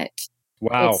 but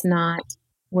it's not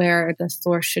where the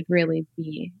source should really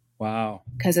be. Wow.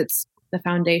 Because the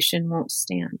foundation won't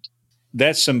stand.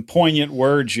 That's some poignant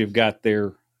words you've got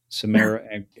there,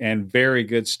 Samara, and very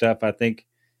good stuff. I think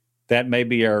that may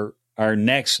be our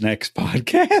next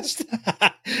podcast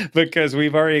because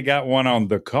we've already got one on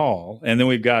the call, and then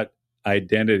we've got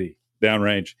identity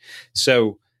downrange.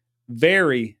 So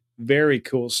very, very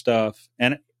cool stuff.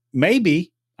 And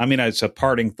maybe, I mean, it's a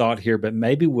parting thought here, but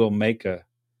maybe we'll make a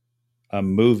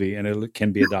movie, and it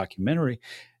can be a documentary,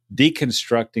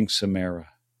 Deconstructing Samara.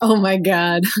 Oh my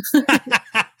God.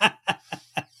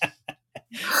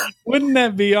 Wouldn't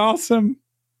that be awesome?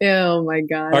 Oh my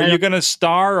God. Are you going to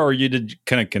star, or are you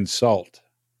going to consult?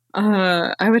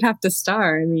 I would have to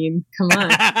star. I mean, come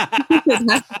on.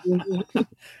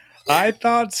 I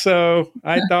thought so.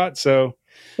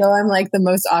 So I'm like the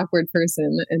most awkward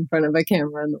person in front of a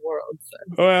camera in the world. So.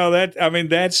 Well,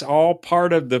 that's all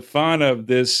part of the fun of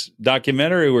this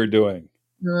documentary we're doing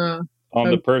on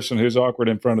the person who's awkward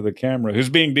in front of the camera, who's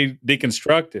being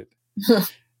deconstructed,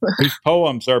 whose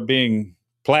poems are being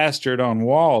plastered on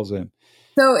walls. And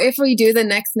so if we do the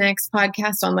next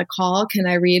podcast on the call, can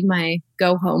I read my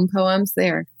go home poems?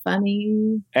 They're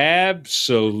funny.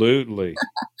 Absolutely.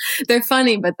 They're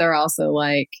funny, but they're also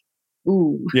like,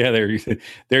 ooh. Yeah,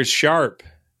 they're sharp.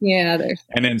 Yeah,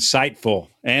 and insightful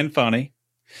and funny.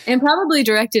 And probably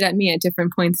directed at me at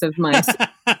different points of my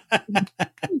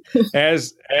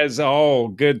as all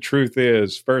good truth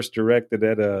is, first directed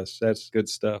at us. That's good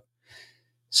stuff.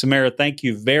 Samara, thank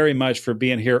you very much for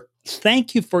being here.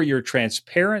 Thank you for your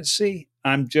transparency.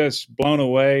 I'm just blown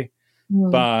away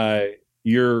by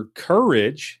your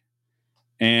courage,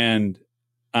 and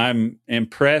I'm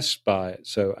impressed by it.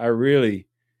 So I really,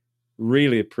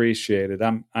 really appreciate it.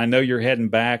 I know you're heading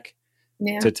back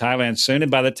to Thailand soon,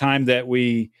 and by the time that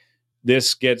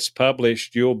this gets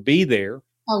published, you'll be there.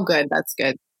 Oh, good. That's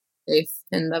good. Safe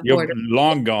in the You're border.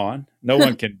 long gone. No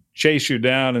one can chase you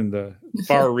down in the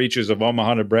far reaches of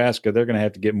Omaha, Nebraska. They're going to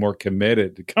have to get more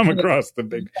committed to come across the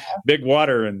big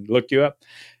water and look you up.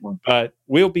 But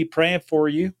we'll be praying for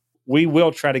you. We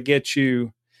will try to get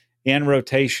you in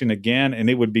rotation again, and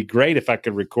it would be great if I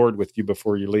could record with you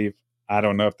before you leave. I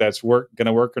don't know if that's going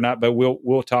to work or not, but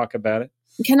we'll talk about it.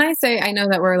 Can I say, I know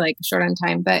that we're like short on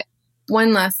time, but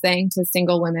one last thing to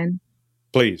single women.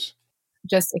 Please.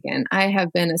 Just again, I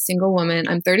have been a single woman.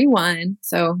 I'm 31,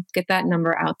 so get that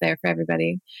number out there for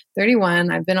everybody. 31.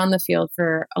 I've been on the field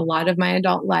for a lot of my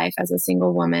adult life as a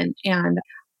single woman, and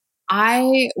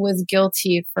I was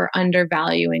guilty for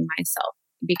undervaluing myself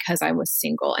because I was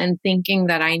single and thinking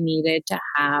that I needed to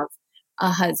have a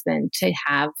husband to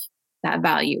have that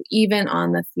value, even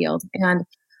on the field. And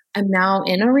I'm now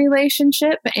in a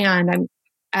relationship, and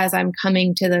as I'm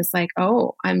coming to this, like,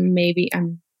 oh, I'm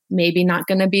maybe not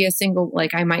going to be a single,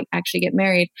 like I might actually get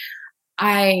married.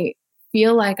 I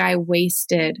feel like I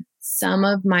wasted some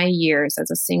of my years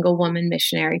as a single woman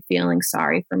missionary feeling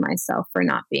sorry for myself for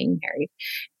not being married.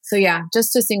 So yeah,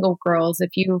 just to single girls,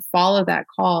 if you follow that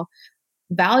call,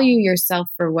 value yourself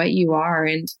for what you are,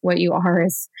 and what you are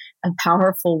is a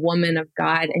powerful woman of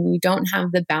God, and you don't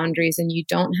have the boundaries, and you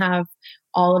don't have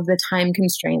all of the time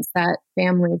constraints that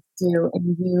families do,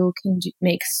 and you can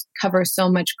cover so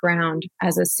much ground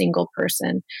as a single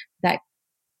person that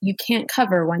you can't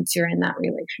cover once you're in that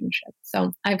relationship.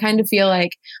 So I kind of feel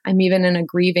like I'm even in a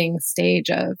grieving stage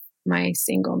of my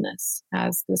singleness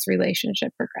as this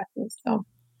relationship progresses. So,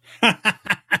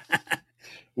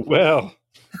 well,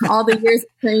 all the years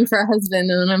praying for a husband,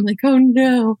 and I'm like, oh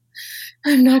no,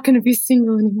 I'm not going to be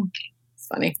single anymore. It's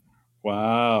funny.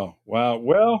 Wow.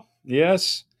 Well,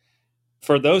 yes.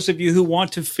 For those of you who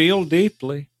want to feel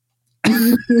deeply,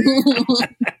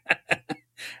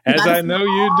 as I know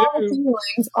you do,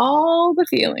 all the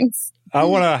feelings. I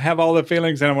want to have all the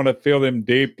feelings, and I want to feel them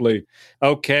deeply.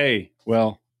 Okay.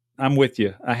 Well, I'm with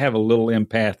you. I have a little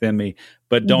empath in me,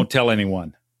 but don't tell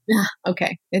anyone.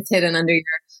 Okay. It's hidden under your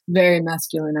very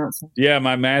masculine outside. Yeah,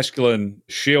 my masculine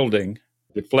shielding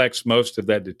deflects most of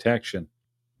that detection.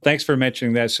 Thanks for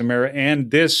mentioning that, Samara.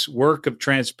 And this work of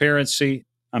transparency,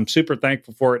 I'm super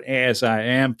thankful for it, as I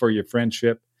am for your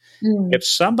friendship. If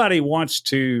somebody wants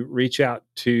to reach out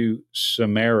to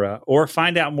Samara or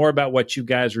find out more about what you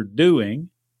guys are doing,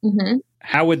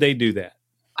 how would they do that?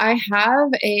 I have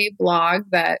a blog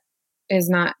that is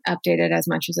not updated as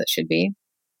much as it should be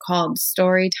called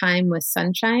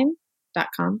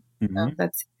storytimewithsunshine.com. So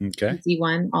that's easy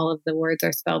one. All of the words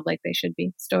are spelled like they should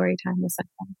be. Storytime with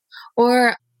Sunshine.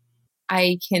 Or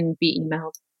I can be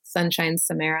emailed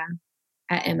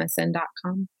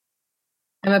sunshinesamara@msn.com.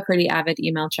 I'm a pretty avid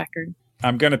email checker.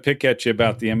 I'm going to pick at you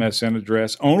about the MSN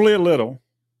address, only a little,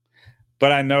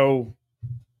 but I know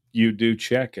you do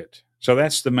check it. So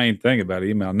that's the main thing about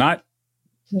email, not,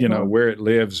 where it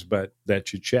lives, but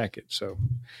that you check it. So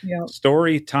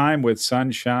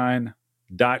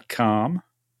storytimewithsunshine.com.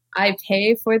 I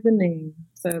pay for the name,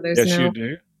 so there's you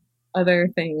do. Other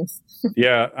things.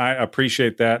 Yeah, I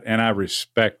appreciate that, and I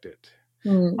respect it.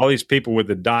 All these people with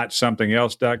the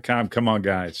 .somethingelse.com, come on,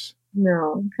 guys.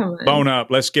 No, come on. Bone up.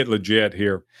 Let's get legit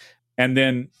here. And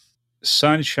then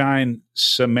Sunshine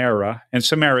Samara, and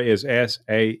Samara is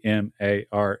Samara,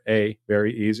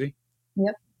 very easy.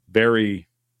 Yep. Very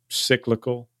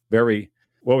cyclical, very,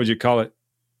 what would you call it?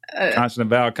 Consonant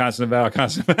vowel, consonant vowel,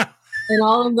 consonant vowel. And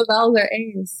all of the vowels are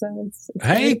A's. So it's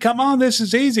hey, come on. This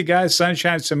is easy, guys.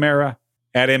 Sunshine Samara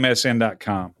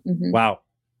 @msn.com. Wow.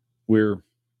 We're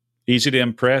easy to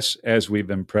impress as we've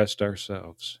impressed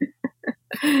ourselves.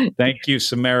 Thank you,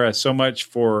 Samara, so much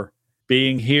for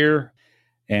being here.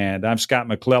 And I'm Scott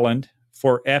McClelland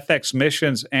for FX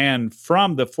Missions and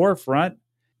From the Forefront.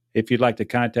 If you'd like to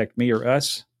contact me or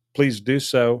us, please do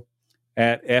so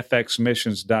at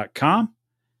fxmissions.com.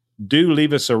 Do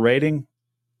leave us a rating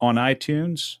on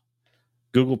iTunes,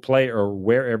 Google Play, or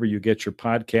wherever you get your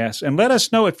podcasts. And let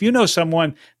us know if you know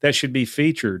someone that should be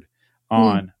featured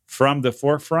on From the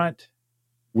Forefront.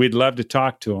 We'd love to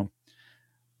talk to them.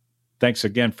 Thanks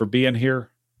again for being here.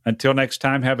 Until next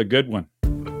time, have a good one.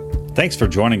 Thanks for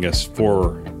joining us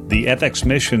for the FX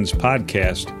Missions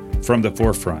podcast, From the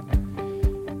Forefront.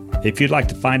 If you'd like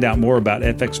to find out more about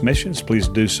FX Missions, please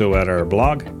do so at our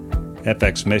blog,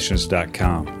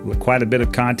 fxmissions.com. Quite a bit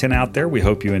of content out there. We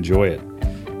hope you enjoy it.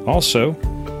 Also,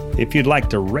 if you'd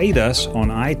like to rate us on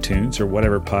iTunes or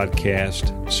whatever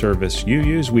podcast service you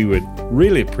use, we would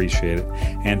really appreciate it.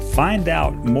 And find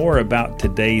out more about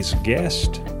today's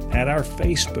guest at our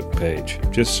Facebook page.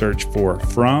 Just search for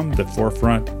From the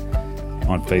Forefront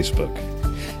on Facebook.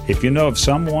 If you know of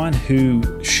someone who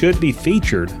should be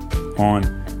featured on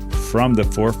From the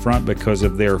Forefront because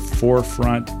of their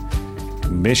forefront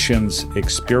missions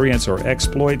experience or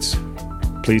exploits,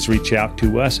 please reach out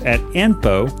to us at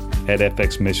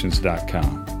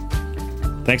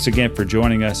info@fxmissions.com. Thanks again for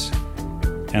joining us.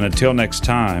 And until next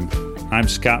time, I'm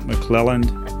Scott McClelland,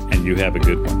 and you have a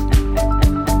good one.